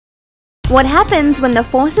What happens when the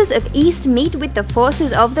forces of East meet with the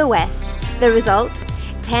forces of the West? The result?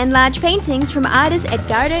 10 large paintings from artist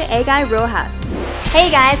Edgardo Egay Rojas. Hey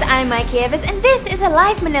guys, I'm Mikey Evers and this is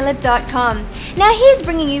AliveManila.com. Now here's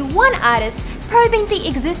bringing you one artist probing the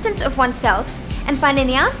existence of oneself and finding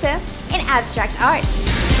the answer in abstract art.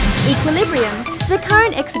 Equilibrium, the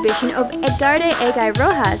current exhibition of Edgardo Egay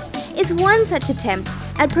Rojas, is one such attempt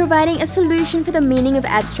at providing a solution for the meaning of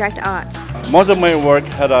abstract art. Most of my work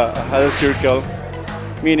had a circle,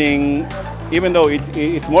 meaning even though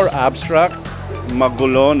it's more abstract,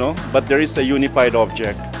 magulo, no? But there is a unified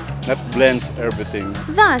object that blends everything.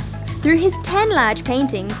 Thus, through his 10 large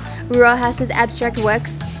paintings, Rojas's abstract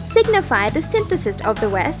works signify the synthesis of the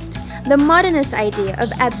West, the modernist idea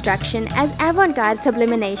of abstraction as avant-garde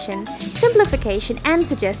sublimation, simplification and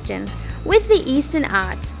suggestion, with the Eastern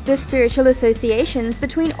art, the spiritual associations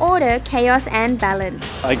between order, chaos and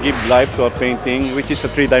balance. I give life to a painting which is a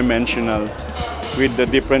three-dimensional with the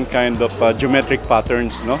different kind of geometric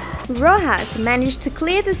patterns, no? Rojas managed to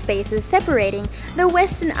clear the spaces separating the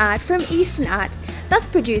Western art from Eastern art, thus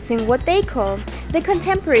producing what they call the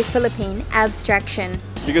contemporary Philippine abstraction.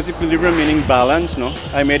 Because equilibrium meaning balance, no?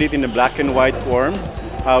 I made it in a black and white form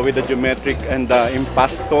with the geometric and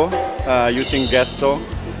impasto using gesso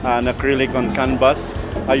and acrylic on canvas.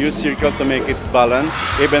 I use circle to make it balanced,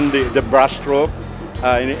 even the brush stroke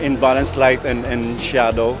in balance light and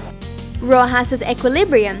shadow. Rojas's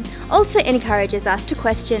equilibrium also encourages us to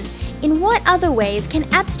question, in what other ways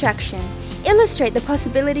can abstraction illustrate the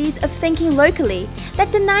possibilities of thinking locally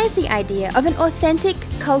that denies the idea of an authentic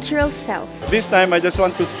cultural self? This time I just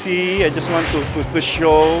want to see, I just want to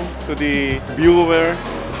show to the viewer,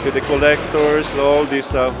 to the collectors, all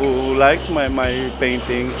this who likes my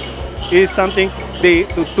painting, is something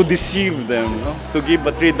to deceive them, no? To give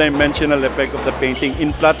a three-dimensional effect of the painting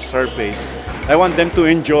in flat surface. I want them to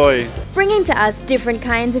enjoy. Bringing to us different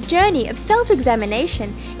kinds of journey of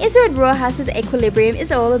self-examination is what Rojas's equilibrium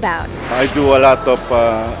is all about. I do a lot of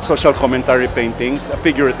social commentary paintings,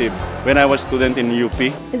 figurative, when I was a student in UP.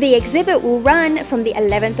 The exhibit will run from the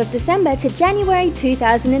 11th of December to January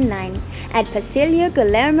 2009 at Pasilio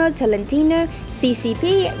Guillermo Tolentino,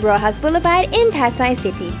 CCP, Rojas Boulevard in Pasay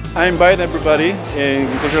City. I invite everybody in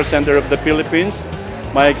Cultural Center of the Philippines.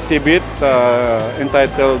 My exhibit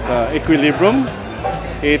entitled Equilibrium.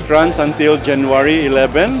 It runs until January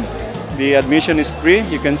 11. The admission is free.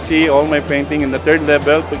 You can see all my painting in the third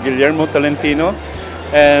level to Guillermo Tolentino.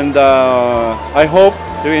 And I hope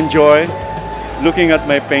you enjoy looking at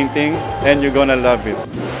my painting and you're gonna love it.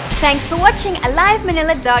 Thanks for watching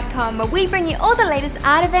AliveManila.com, where we bring you all the latest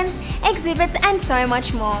art events, exhibits and so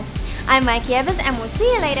much more. I'm Mikey Evers and we'll see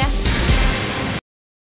you later.